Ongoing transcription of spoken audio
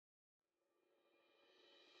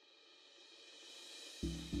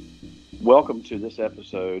Welcome to this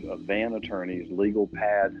episode of Van Attorneys Legal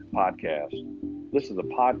Pad Podcast. This is a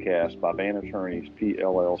podcast by Van Attorneys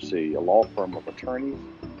PLLC, a law firm of attorneys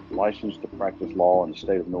licensed to practice law in the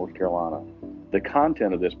state of North Carolina. The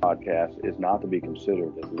content of this podcast is not to be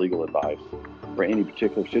considered as legal advice for any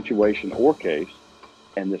particular situation or case,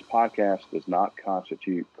 and this podcast does not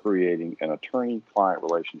constitute creating an attorney-client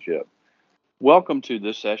relationship. Welcome to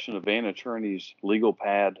this session of Van Attorneys Legal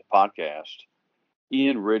Pad Podcast.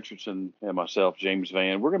 Ian Richardson and myself, James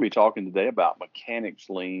Van, we're going to be talking today about mechanics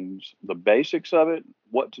liens, the basics of it,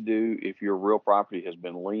 what to do if your real property has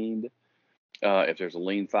been liened, if there's a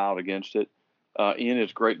lien filed against it. Ian,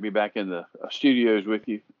 it's great to be back in the studios with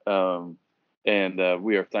you. And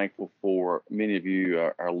we are thankful for many of you,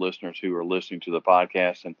 our listeners who are listening to the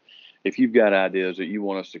podcast. And if you've got ideas that you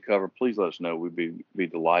want us to cover, please let us know. We'd be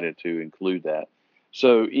delighted to include that.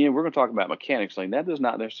 So, Ian, we're going to talk about mechanics lien. That does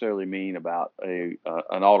not necessarily mean about an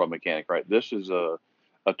auto mechanic, right? This is a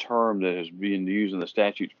term that has been used in the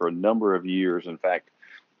statutes for a number of years. In fact,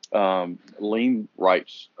 lien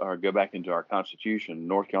rights go back into our Constitution,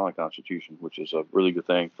 North Carolina Constitution, which is a really good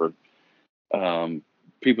thing for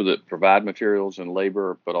people that provide materials and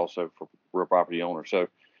labor, but also for real property owners. So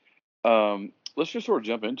let's just sort of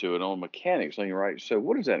jump into it on mechanics lien, right? So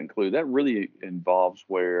what does that include? That really involves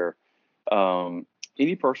where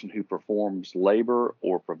any person who performs labor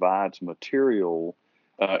or provides material,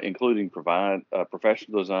 including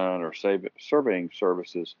professional design or surveying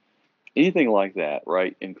services, anything like that,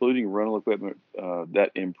 right, including rental equipment that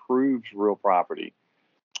improves real property,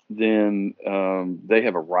 then they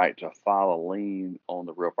have a right to file a lien on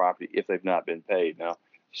the real property if they've not been paid. Now,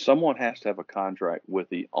 someone has to have a contract with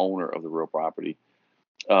the owner of the real property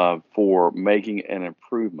for making an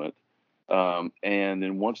improvement. And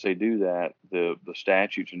then once they do that, the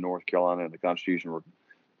statutes in North Carolina and the Constitution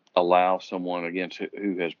allow someone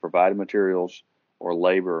who has provided materials or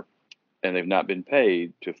labor and they've not been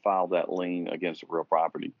paid to file that lien against the real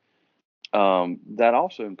property. That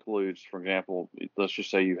also includes, for example, let's just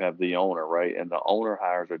say you have the owner, right? And the owner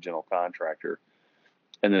hires a general contractor.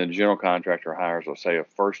 And then the general contractor hires, let's say, a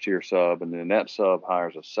first tier sub, and then that sub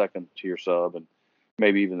hires a second tier sub, and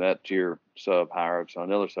maybe even that tier sub hires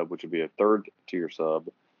another sub, which would be a third tier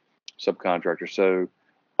subcontractor. So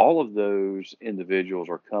all of those individuals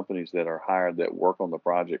or companies that are hired that work on the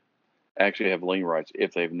project actually have lien rights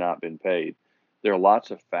if they've not been paid. There are lots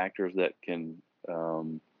of factors that can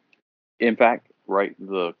impact, right,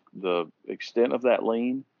 the extent of that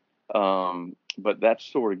lien. But that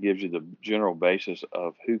sort of gives you the general basis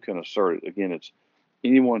of who can assert it. Again, it's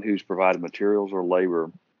anyone who's provided materials or labor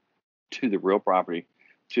to the real property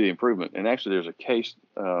to the improvement. And actually, there's a case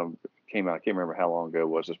came out, I can't remember how long ago it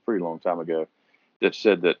was, it's a pretty long time ago, that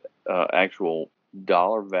said that actual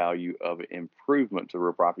dollar value of improvement to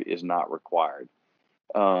real property is not required.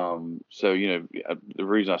 So, the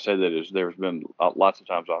reason I say that is there's been lots of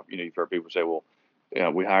times, you've heard people say, well,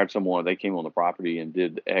 we hired someone, they came on the property and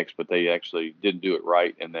did X, but they actually didn't do it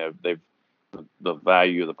right. And the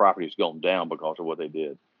value of the property has gone down because of what they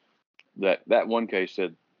did. That one case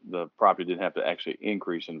said the property didn't have to actually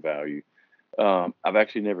increase in value. I've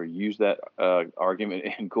actually never used that argument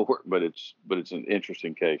in court, but it's an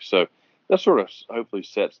interesting case. So that sort of hopefully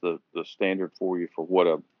sets the standard for you for what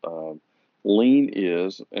a lien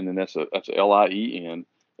is, and then that's a LIEN,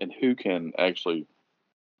 and who can actually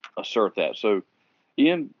assert that. So,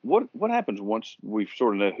 Ian, what happens once we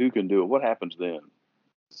sort of know who can do it? What happens then?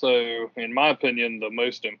 So, in my opinion, the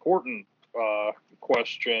most important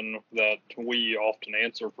question that we often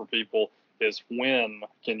answer for people is when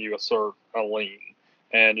can you assert a lien?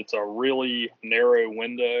 And it's a really narrow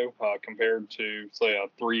window compared to, say, a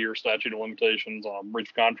 3-year statute of limitations on a breach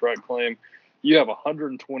of contract claim. You have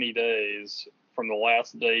 120 days from the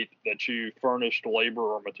last date that you furnished labor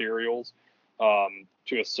or materials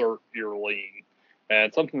to assert your lien.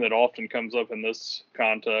 And something that often comes up in this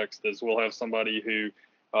context is we'll have somebody who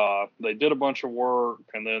they did a bunch of work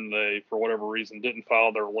and then they, for whatever reason, didn't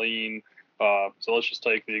file their lien. So let's just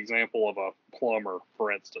take the example of a plumber,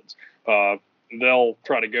 for instance. They'll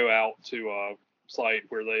try to go out to a site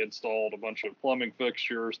where they installed a bunch of plumbing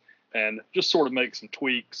fixtures and just sort of make some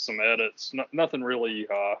tweaks, some edits, nothing really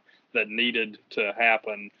that needed to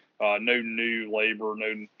happen. No new labor,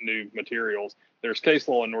 no new materials. There's case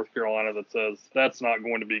law in North Carolina that says that's not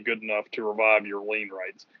going to be good enough to revive your lien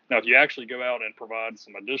rights. Now, if you actually go out and provide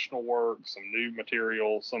some additional work, some new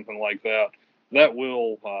materials, something like that, that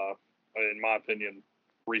will, in my opinion,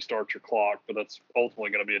 restart your clock. But that's ultimately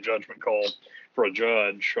going to be a judgment call for a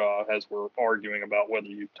judge as we're arguing about whether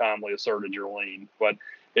you timely asserted your lien. But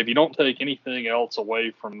if you don't take anything else away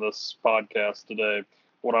from this podcast today,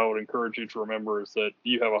 what I would encourage you to remember is that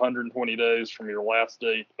you have 120 days from your last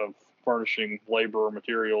date of furnishing labor or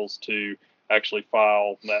materials to actually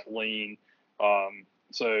file that lien.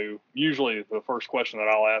 So usually the first question that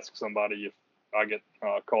I'll ask somebody if I get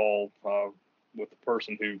called with the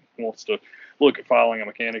person who wants to look at filing a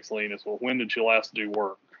mechanics lien is, well, when did you last do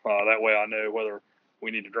work? That way I know whether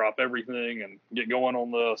we need to drop everything and get going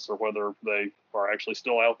on this, or whether they are actually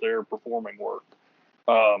still out there performing work.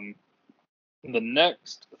 The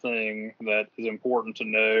next thing that is important to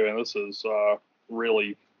know, and this is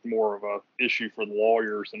really more of a issue for the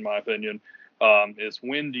lawyers, in my opinion, is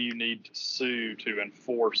when do you need to sue to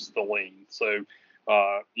enforce the lien? So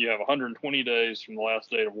you have 120 days from the last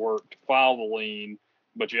date of work to file the lien,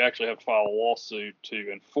 but you actually have to file a lawsuit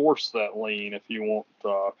to enforce that lien if you want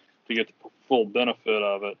to get the full benefit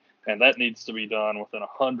of it. And that needs to be done within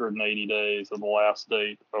 180 days of the last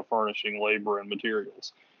date of furnishing labor and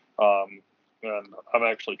materials. And I've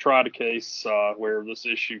actually tried a case where this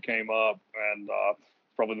issue came up, and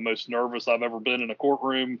probably the most nervous I've ever been in a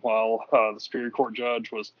courtroom while the Superior Court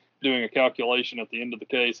judge was doing a calculation at the end of the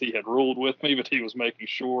case. He had ruled with me, but he was making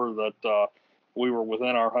sure that we were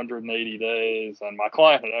within our 180 days. And my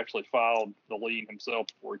client had actually filed the lien himself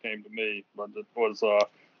before he came to me, but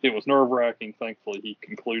it was nerve-wracking. Thankfully, he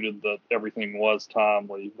concluded that everything was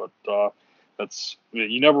timely, but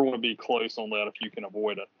you never want to be close on that if you can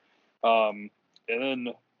avoid it. And then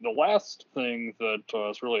the last thing that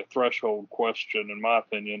is really a threshold question, in my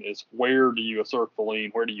opinion, is where do you assert the lien?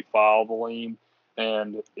 Where do you file the lien?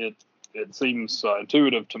 And it seems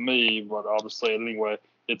intuitive to me, but I'll just say it anyway.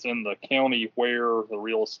 It's in the county where the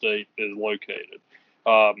real estate is located.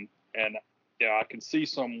 And yeah, I can see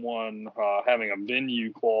someone having a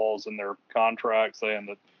venue clause in their contract saying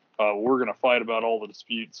that we're going to fight about all the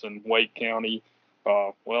disputes in Wake County.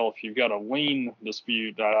 Well, if you've got a lien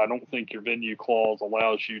dispute, I don't think your venue clause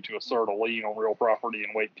allows you to assert a lien on real property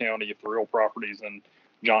in Wake County if the real property is in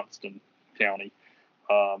Johnston County.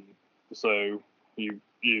 So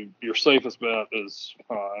your safest bet is,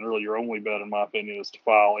 and really your only bet, in my opinion, is to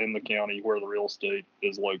file in the county where the real estate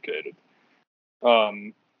is located.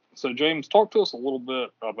 So James, talk to us a little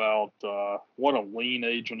bit about what a lien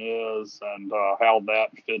agent is and how that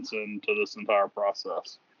fits into this entire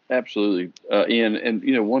process. Absolutely. Ian,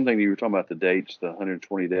 and one thing that you were talking about, the dates, the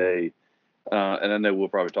 120-day, and I know we'll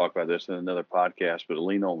probably talk about this in another podcast, but a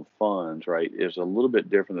lien on funds, right, is a little bit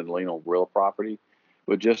different than a lien on real property.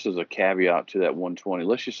 But just as a caveat to that 120,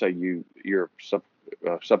 let's just say you're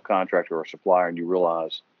a subcontractor or a supplier and you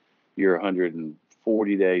realize you're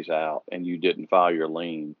 140 days out and you didn't file your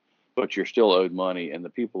lien, but you're still owed money and the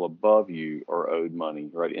people above you are owed money,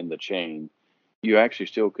 right, in the chain. You actually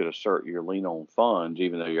still could assert your lien on funds,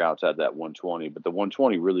 even though you're outside that 120. But the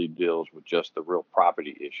 120 really deals with just the real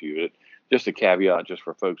property issue. Just a caveat, just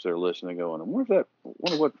for folks that are listening, going, I wonder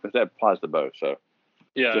if that applies to both. So,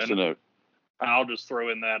 yeah, just a note. I'll just throw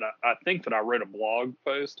in that I think that I wrote a blog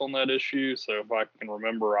post on that issue. So if I can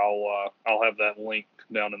remember, I'll have that linked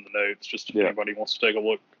down in the notes, just if anybody wants to take a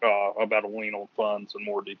look about a lien on funds in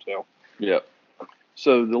more detail. Yeah.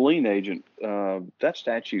 So the lien agent, that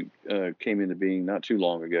statute came into being not too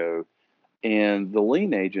long ago. And the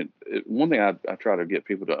lien agent, one thing I try to get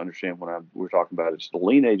people to understand when we're talking about it is the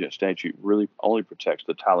lien agent statute really only protects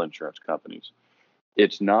the title insurance companies.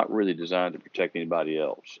 It's not really designed to protect anybody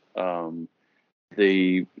else.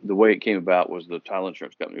 The way it came about was the title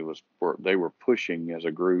insurance company they were pushing as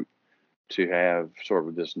a group to have sort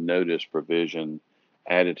of this notice provision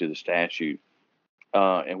added to the statute.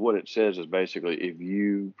 And what it says is basically if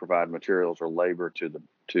you provide materials or labor to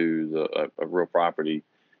a real property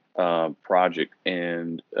project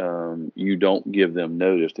and you don't give them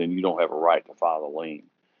notice, then you don't have a right to file a lien.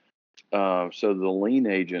 So the lien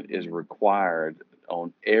agent is required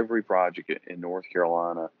on every project in North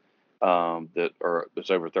Carolina that's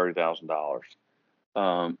over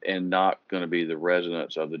 $30,000 and not going to be the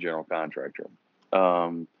residence of the general contractor.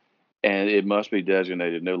 And it must be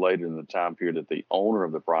designated no later than the time period that the owner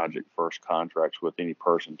of the project first contracts with any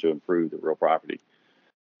person to improve the real property.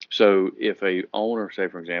 So if a owner, say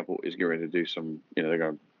for example, is getting ready to do some, they're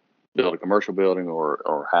going to build a commercial building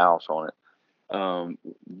or house on it,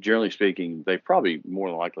 generally speaking, they probably more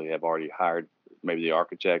than likely have already hired maybe the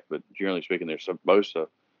architect, but generally speaking, they're supposed to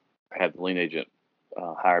have the lien agent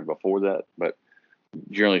hired before that. But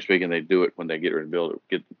generally speaking, they do it when they get ready to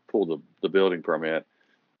pull the building permit,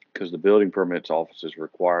 because the building permits offices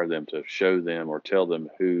require them to show them or tell them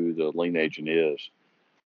who the lien agent is.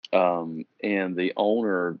 And the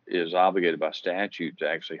owner is obligated by statute to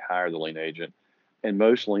actually hire the lien agent. And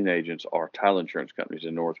most lien agents are title insurance companies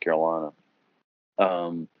in North Carolina.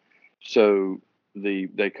 So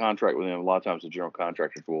they contract with them. A lot of times the general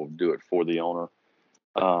contractors will do it for the owner.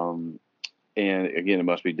 Um, and again, it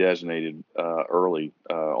must be designated early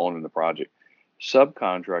on in the project.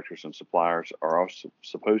 Subcontractors and suppliers are also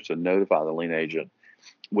supposed to notify the lien agent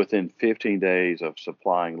within 15 days of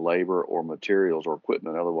supplying labor or materials or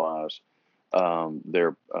equipment. Otherwise,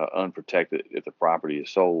 they're unprotected if the property is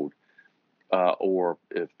sold, or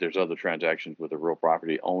if there's other transactions with the real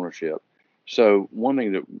property ownership. So one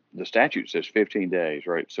thing that the statute says 15 days,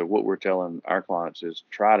 right? So what we're telling our clients is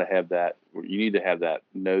try to have that. You need to have that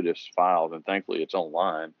notice filed, and thankfully it's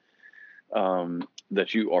online,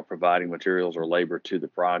 that you are providing materials or labor to the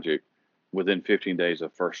project within 15 days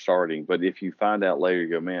of first starting. But if you find out later, you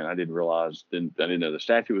go, man, I didn't realize, I didn't know the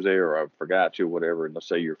statute was there, or I forgot to, whatever. And let's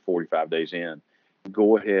say you're 45 days in,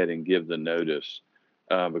 go ahead and give the notice,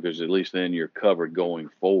 because at least then you're covered going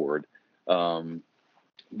forward.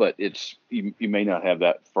 But you may not have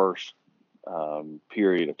that first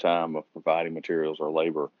period of time of providing materials or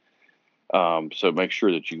labor. So make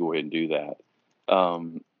sure that you go ahead and do that.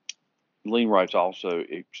 Lien rights also,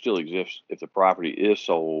 it still exists if the property is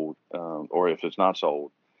sold, or if it's not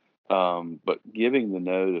sold. But giving the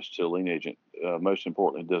notice to a lien agent, most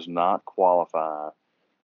importantly, does not qualify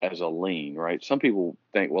as a lien, right? Some people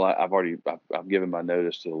think, well, I've given my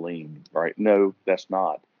notice to the lien, right? No, that's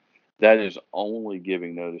not. That is only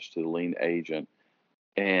giving notice to the lien agent.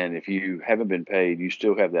 And if you haven't been paid, you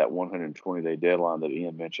still have that 120-day deadline that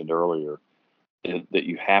Ian mentioned earlier, that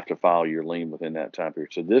you have to file your lien within that time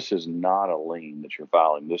period. So this is not a lien that you're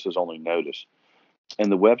filing. This is only notice.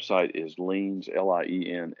 And the website is liens,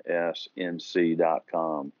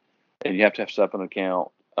 liensnc.com. And you have to have set up an account.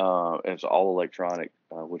 And it's all electronic,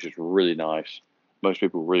 which is really nice. Most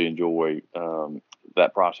people really enjoy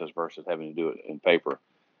that process versus having to do it in paper.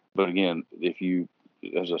 But again, if you,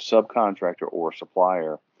 as a subcontractor or a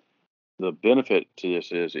supplier, the benefit to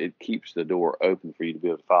this is it keeps the door open for you to be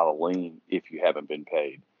able to file a lien if you haven't been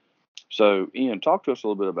paid. So, Ian, talk to us a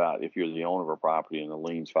little bit about if you're the owner of a property and the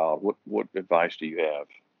lien's filed. What advice do you have?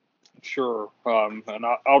 Sure. And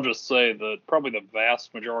I'll just say that probably the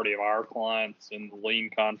vast majority of our clients in the lien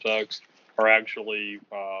context are actually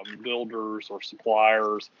builders or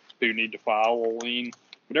suppliers who need to file a lien.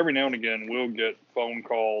 But every now and again, we'll get phone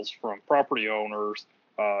calls from property owners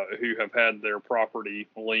who have had their property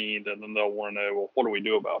liened, and then they'll want to know, well, what do we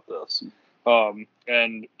do about this?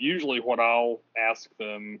 And usually what I'll ask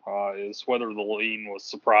them is whether the lien was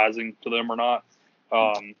surprising to them or not.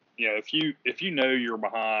 If you know you're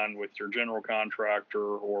behind with your general contractor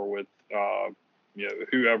or with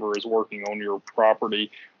whoever is working on your property,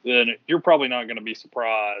 then you're probably not going to be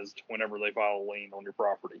surprised whenever they file a lien on your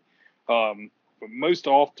property. But most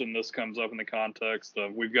often this comes up in the context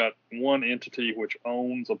of we've got one entity which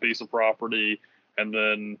owns a piece of property, and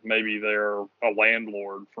then maybe they're a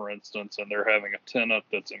landlord, for instance, and they're having a tenant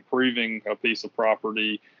that's improving a piece of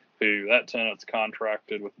property, who that tenant's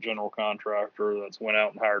contracted with the general contractor that's went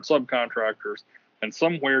out and hired subcontractors. And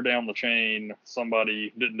somewhere down the chain,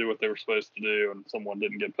 somebody didn't do what they were supposed to do and someone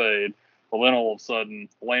didn't get paid. Well, then all of a sudden,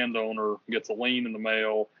 the landowner gets a lien in the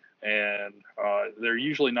mail, and they're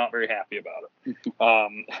usually not very happy about it.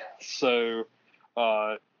 So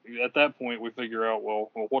at that point, we figure out,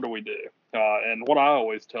 well, what do we do? And what I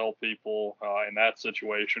always tell people in that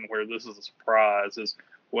situation where this is a surprise is,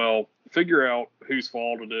 well, figure out whose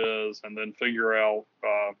fault it is, and then figure out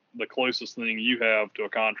the closest thing you have to a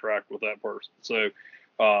contract with that person. So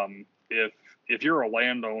if you're a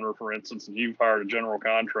landowner, for instance, and you've hired a general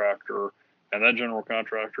contractor, and that general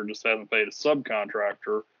contractor just hasn't paid a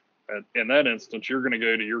subcontractor, in that instance, you're going to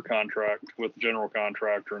go to your contract with the general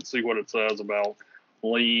contractor and see what it says about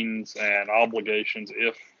liens and obligations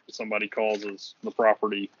if somebody causes the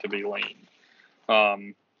property to be liened.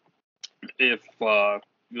 If the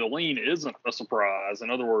lien isn't a surprise, in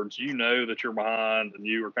other words, you know that you're behind and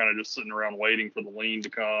you are kind of just sitting around waiting for the lien to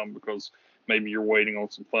come because maybe you're waiting on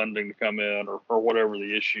some funding to come in or whatever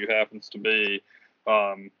the issue happens to be,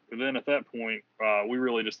 then at that point, we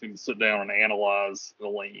really just need to sit down and analyze the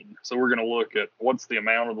lien. So we're going to look at what's the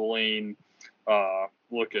amount of the lien,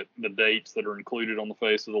 look at the dates that are included on the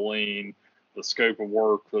face of the lien, the scope of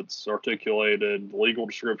work that's articulated, the legal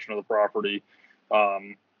description of the property.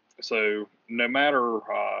 So no matter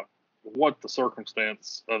what the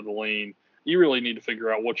circumstance of the lien, you really need to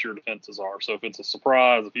figure out what your defenses are. So if it's a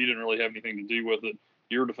surprise, if you didn't really have anything to do with it,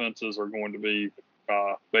 your defenses are going to be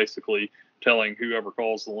basically telling whoever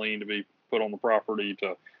calls the lien to be put on the property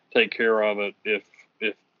to take care of it. If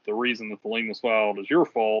the reason that the lien was filed is your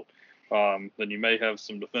fault, then you may have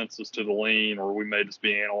some defenses to the lien, or we may just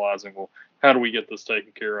be analyzing, well, how do we get this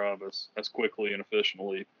taken care of as quickly and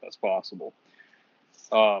efficiently as possible?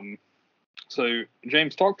 So,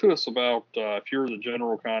 James, talk to us about if you're the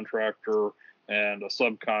general contractor and a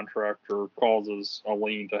subcontractor causes a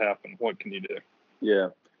lien to happen, what can you do? Yeah.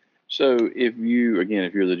 So if you're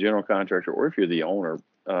the general contractor or if you're the owner,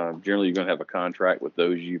 generally you're going to have a contract with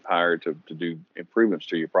those you've hired to do improvements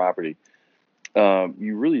to your property.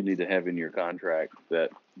 You really need to have in your contract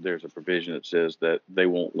that there's a provision that says that they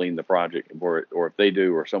won't lien the project, or if they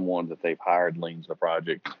do, or someone that they've hired liens the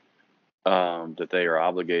project, that they are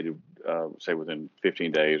obligated, say within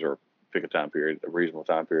 15 days or pick a reasonable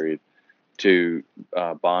time period, to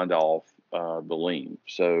bond off the lien.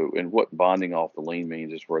 So, and what bonding off the lien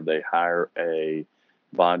means is where they hire a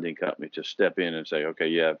bonding company to step in and say, okay,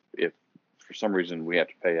 yeah, if for some reason we have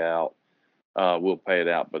to pay out, we'll pay it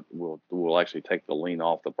out, but we'll actually take the lien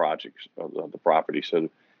off the project of the property. So,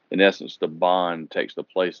 in essence, the bond takes the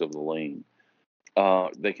place of the lien.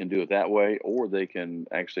 They can do it that way, or they can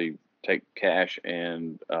actually take cash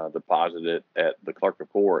and deposit it at the clerk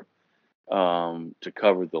of court to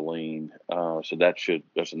cover the lien. So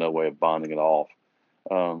that's another way of bonding it off.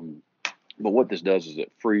 But what this does is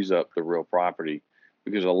it frees up the real property,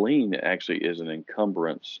 because a lien actually is an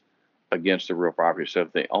encumbrance against the real property. So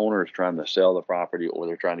if the owner is trying to sell the property, or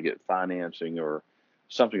they're trying to get financing or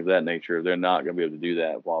something of that nature, they're not going to be able to do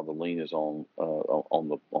that while the lien is on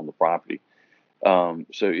the property. So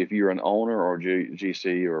if you're an owner or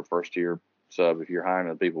GC or a first year sub, if you're hiring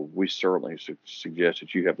other people, we certainly suggest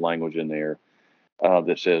that you have language in there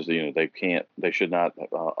that says they should not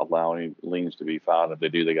allow any liens to be filed. If they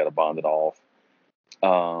do, they got to bond it off.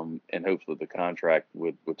 And hopefully the contract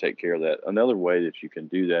would take care of that. Another way that you can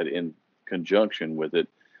do that in conjunction with it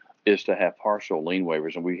is to have partial lien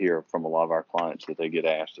waivers. And we hear from a lot of our clients that they get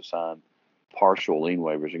asked to sign partial lien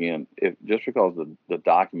waivers. Again, if just because the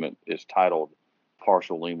document is titled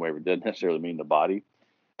partial lien waiver doesn't necessarily mean the body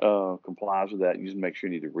complies with that. You just make sure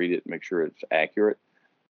you need to read it, make sure it's accurate.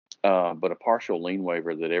 But a partial lien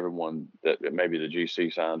waiver that everyone, that maybe the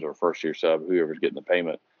GC signs, or first year sub, whoever's getting the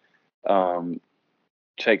payment,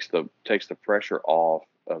 takes the pressure off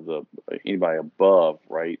of anybody above,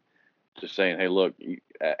 right? Just saying, hey, look,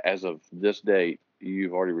 as of this date,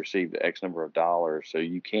 you've already received X number of dollars, so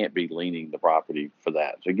you can't be liening the property for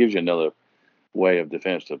that. So it gives you another way of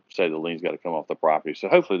defense to say the lien's got to come off the property. So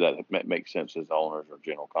hopefully that makes sense as owners or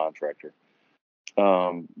general contractor.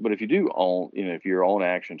 But if you do own, if your own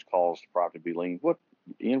actions cause the property to be liened, what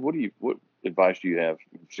advice do you have,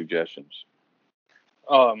 suggestions?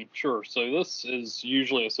 Sure. So this is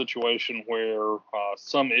usually a situation where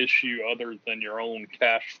some issue other than your own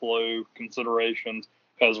cash flow considerations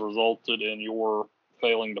has resulted in your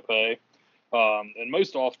failing to pay. And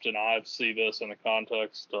most often I see this in the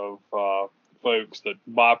context of folks that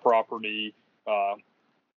buy property,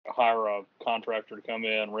 hire a contractor to come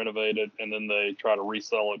in, renovate it, and then they try to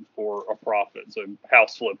resell it for a profit. So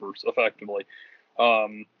house flippers, effectively.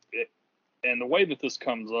 And the way that this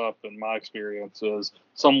comes up, in my experience, is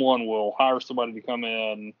someone will hire somebody to come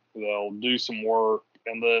in, they'll do some work,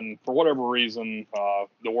 and then for whatever reason,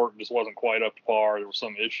 the work just wasn't quite up to par. There was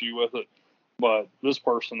some issue with it. But this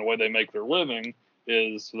person, the way they make their living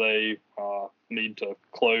is they need to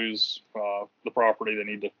close the property.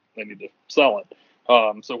 They need to sell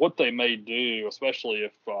it. So what they may do, especially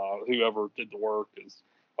if whoever did the work is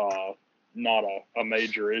not a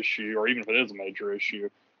major issue, or even if it is a major issue,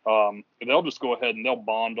 they'll just go ahead and they'll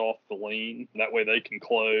bond off the lien. That way they can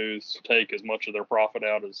close, take as much of their profit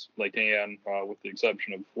out as they can, with the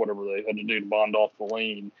exception of whatever they had to do to bond off the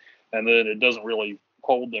lien. And then it doesn't really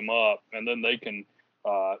hold them up. And then they can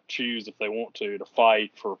choose, if they want to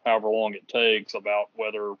fight for however long it takes about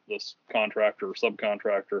whether this contractor or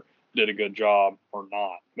subcontractor did a good job or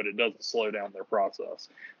not. But it doesn't slow down their process.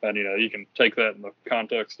 And, you can take that in the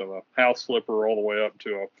context of a house flipper all the way up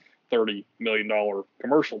to a $30 million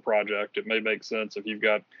commercial project. It may make sense if you've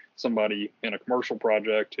got somebody in a commercial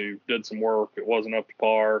project who did some work, it wasn't up to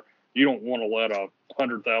par. You don't want to let a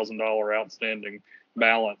 $100,000 outstanding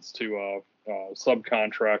balance to a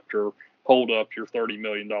subcontractor hold up your $30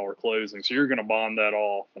 million closing. So you're going to bond that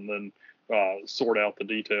off and then sort out the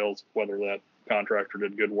details, whether that contractor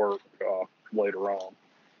did good work later on.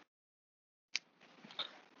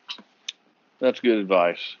 That's good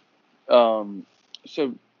advice.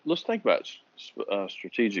 So let's think about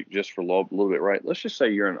strategic just for a little bit, right? Let's just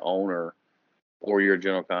say you're an owner or you're a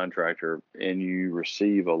general contractor and you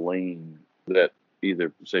receive a lien that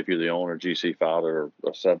either, say if you're the owner, GC filed or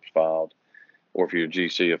a sub filed, or if you're a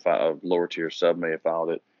GC, a lower tier sub may have filed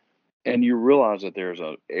it, and you realize that there's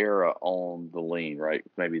an error on the lien, right?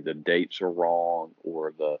 Maybe the dates are wrong,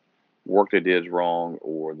 or the work they did is wrong,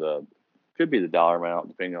 or the Could be the dollar amount,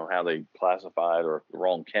 depending on how they classify it, or the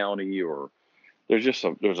wrong county, or there's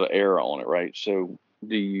an error on it, right? So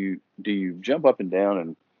do you jump up and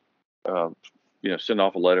down and send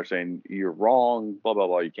off a letter saying you're wrong, blah blah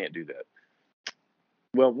blah? You can't do that.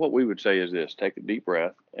 Well, what we would say is this: take a deep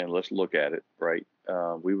breath and let's look at it, right?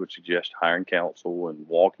 We would suggest hiring counsel and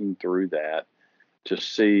walking through that to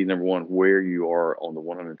see, number one, where you are on the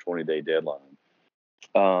 120-day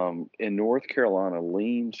deadline. In North Carolina,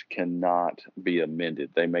 liens cannot be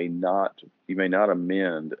amended. You may not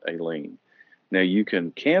amend a lien. Now, you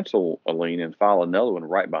can cancel a lien and file another one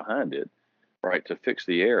right behind it, right, to fix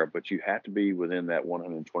the error, but you have to be within that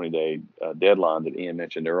 120-day deadline that Ian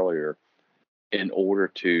mentioned earlier in order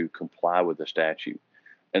to comply with the statute.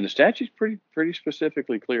 And the statute's pretty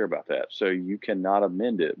specifically clear about that. So you cannot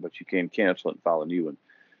amend it, but you can cancel it and file a new one.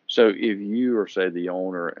 So if you are, say, the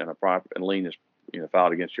owner and a lien is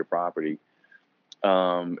filed against your property,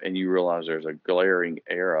 and you realize there's a glaring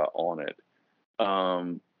error on it,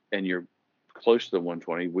 and you're close to the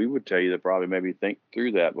 120, we would tell you to probably maybe think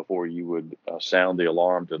through that before you would sound the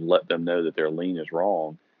alarm to let them know that their lien is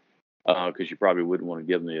wrong, because you probably wouldn't want to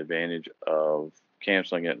give them the advantage of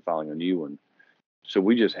canceling it and filing a new one. So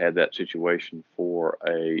we just had that situation for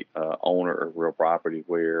a owner of real property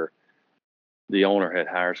where the owner had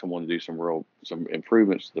hired someone to do some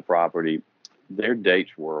improvements to the property. Their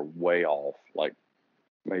dates were way off, like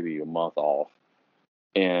maybe a month off,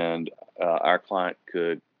 and our client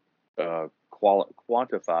could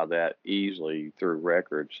quantify that easily through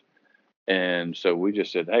records. And so we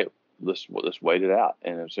just said, hey, let's wait it out.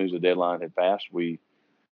 And as soon as the deadline had passed, we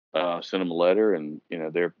sent them a letter, and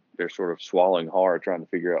they're sort of swallowing hard, trying to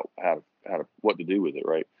figure out what to do with it,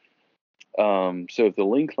 right? So if the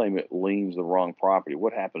lien claimant liens the wrong property,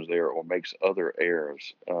 what happens there, or makes other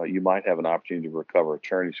errors? You might have an opportunity to recover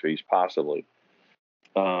attorney's fees, possibly.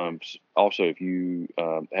 Also, if you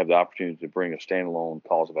have the opportunity to bring a standalone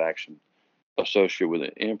cause of action associated with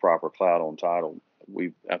an improper cloud on title,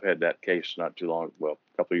 I've had that case not too long, well,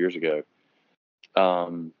 a couple of years ago.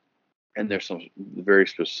 And there's some very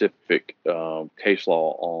specific case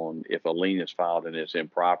law on if a lien is filed and it's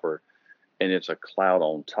improper and it's a cloud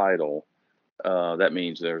on title. That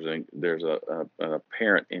means there's an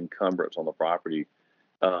apparent encumbrance on the property.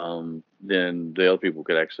 Then the other people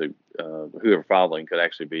could actually, whoever filed the lien, could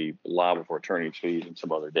actually be liable for attorney's fees and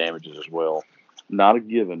some other damages as well. Not a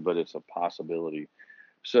given, but it's a possibility.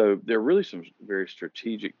 So there are really some very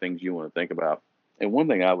strategic things you want to think about. And one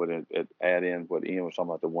thing I would add in what Ian was talking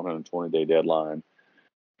about, the 120-day deadline,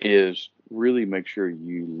 is really make sure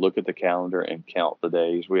you look at the calendar and count the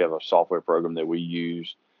days. We have a software program that we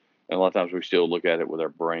use, and a lot of times we still look at it with our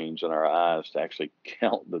brains and our eyes to actually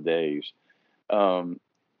count the days.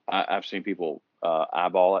 I've seen people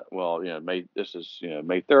eyeball it. Well, this is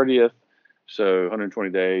May 30th, so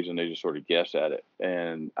 120 days, and they just sort of guess at it.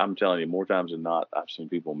 And I'm telling you, more times than not, I've seen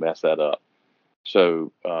people mess that up.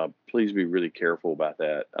 So please be really careful about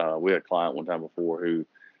that. We had a client one time before who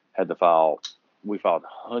had to file. We filed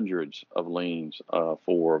hundreds of liens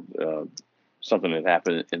for something that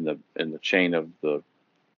happened in the chain of the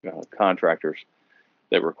contractors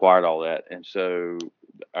that required all that. And so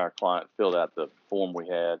our client filled out the form we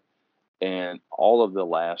had, and all of the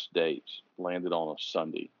last dates landed on a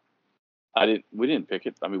Sunday. We didn't pick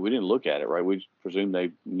it. I mean, we didn't look at it, right? We presumed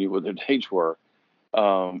they knew what their dates were.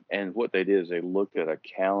 And what they did is they looked at a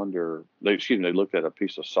calendar. They looked at a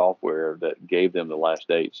piece of software that gave them the last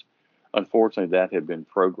dates. Unfortunately, that had been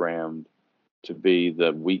programmed to be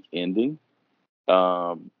the week ending.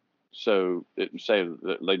 So say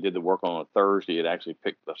that they did the work on a Thursday, it actually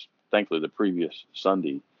picked thankfully the previous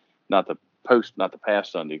Sunday, not the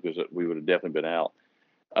past Sunday, because we would have definitely been out.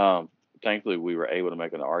 Thankfully, we were able to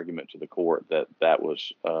make an argument to the court that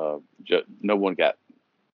was no one got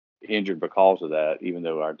injured because of that, even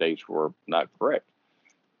though our dates were not correct.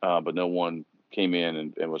 But no one came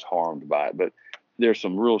in and was harmed by it. But there's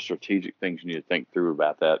some real strategic things you need to think through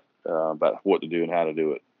about that, about what to do and how to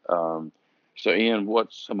do it. So, Ian,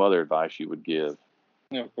 what's some other advice you would give?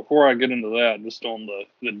 Before I get into that, just on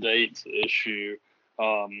the dates issue,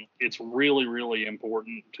 it's really, really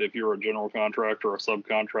important if you're a general contractor or a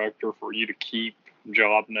subcontractor for you to keep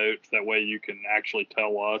job notes. That way you can actually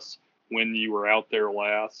tell us when you were out there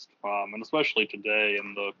last, and especially today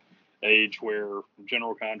in the age where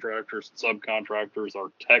general contractors and subcontractors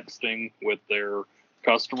are texting with their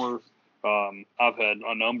customers. I've had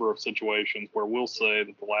a number of situations where we'll say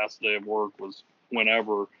that the last day of work was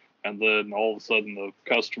whenever, and then all of a sudden the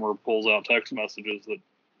customer pulls out text messages that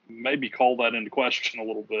maybe call that into question a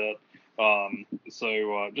little bit.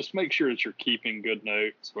 So just make sure that you're keeping good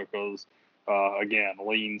notes, because Again,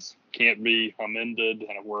 liens can't be amended,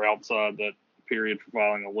 and if we're outside that period for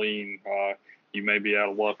filing a lien, you may be out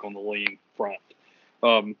of luck on the lien front.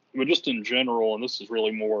 But just in general, and this is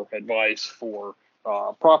really more advice for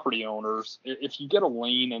property owners, if you get a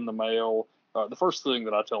lien in the mail, the first thing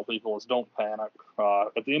that I tell people is don't panic.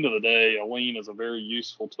 At the end of the day, a lien is a very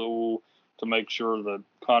useful tool to make sure that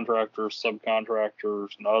contractors,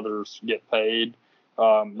 subcontractors, and others get paid.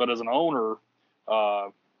 But as an owner,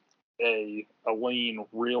 a lien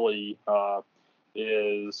really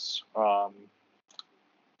is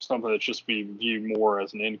something that just be viewed more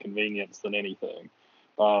as an inconvenience than anything.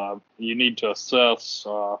 You need to assess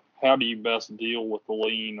how do you best deal with the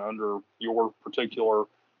lien under your particular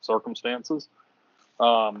circumstances,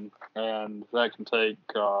 and that can take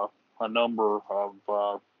a number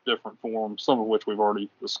of different forms, some of which we've already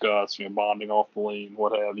discussed, bonding off the lien,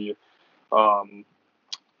 what have you.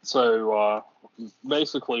 So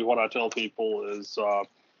basically what I tell people is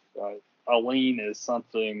a lien is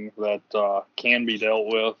something that can be dealt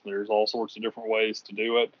with. There's all sorts of different ways to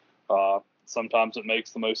do it. Sometimes it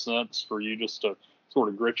makes the most sense for you just to sort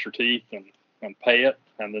of grit your teeth and pay it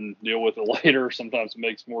and then deal with it later. Sometimes it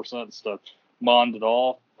makes more sense to bond it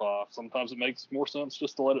off. Sometimes it makes more sense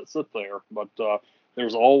just to let it sit there. But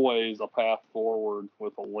there's always a path forward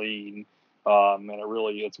with a lien. And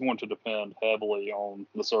it's going to depend heavily on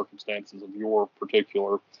the circumstances of your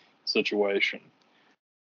particular situation.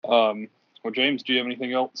 Well, James, do you have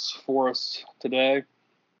anything else for us today?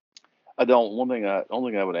 I don't.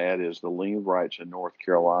 Only thing I would add is the lien rights in North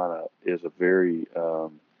Carolina is a very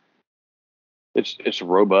it's a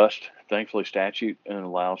robust, thankfully, statute, and it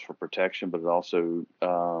allows for protection, but it also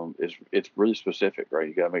it's really specific, right?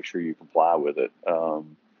 You got to make sure you comply with it.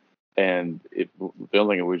 And the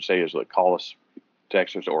only thing we would say is call us,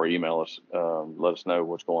 text us, or email us. Let us know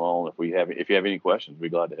what's going on. If you have any questions,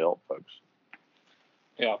 we'd be glad to help, folks.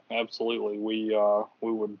 Yeah, absolutely. We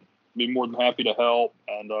would be more than happy to help,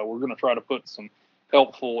 and we're going to try to put some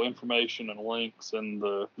helpful information and links in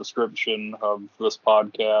the description of this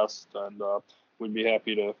podcast, and we'd be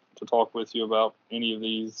happy to talk with you about any of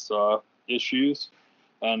these issues.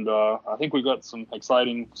 And I think we've got some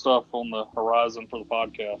exciting stuff on the horizon for the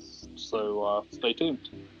podcast, so stay tuned.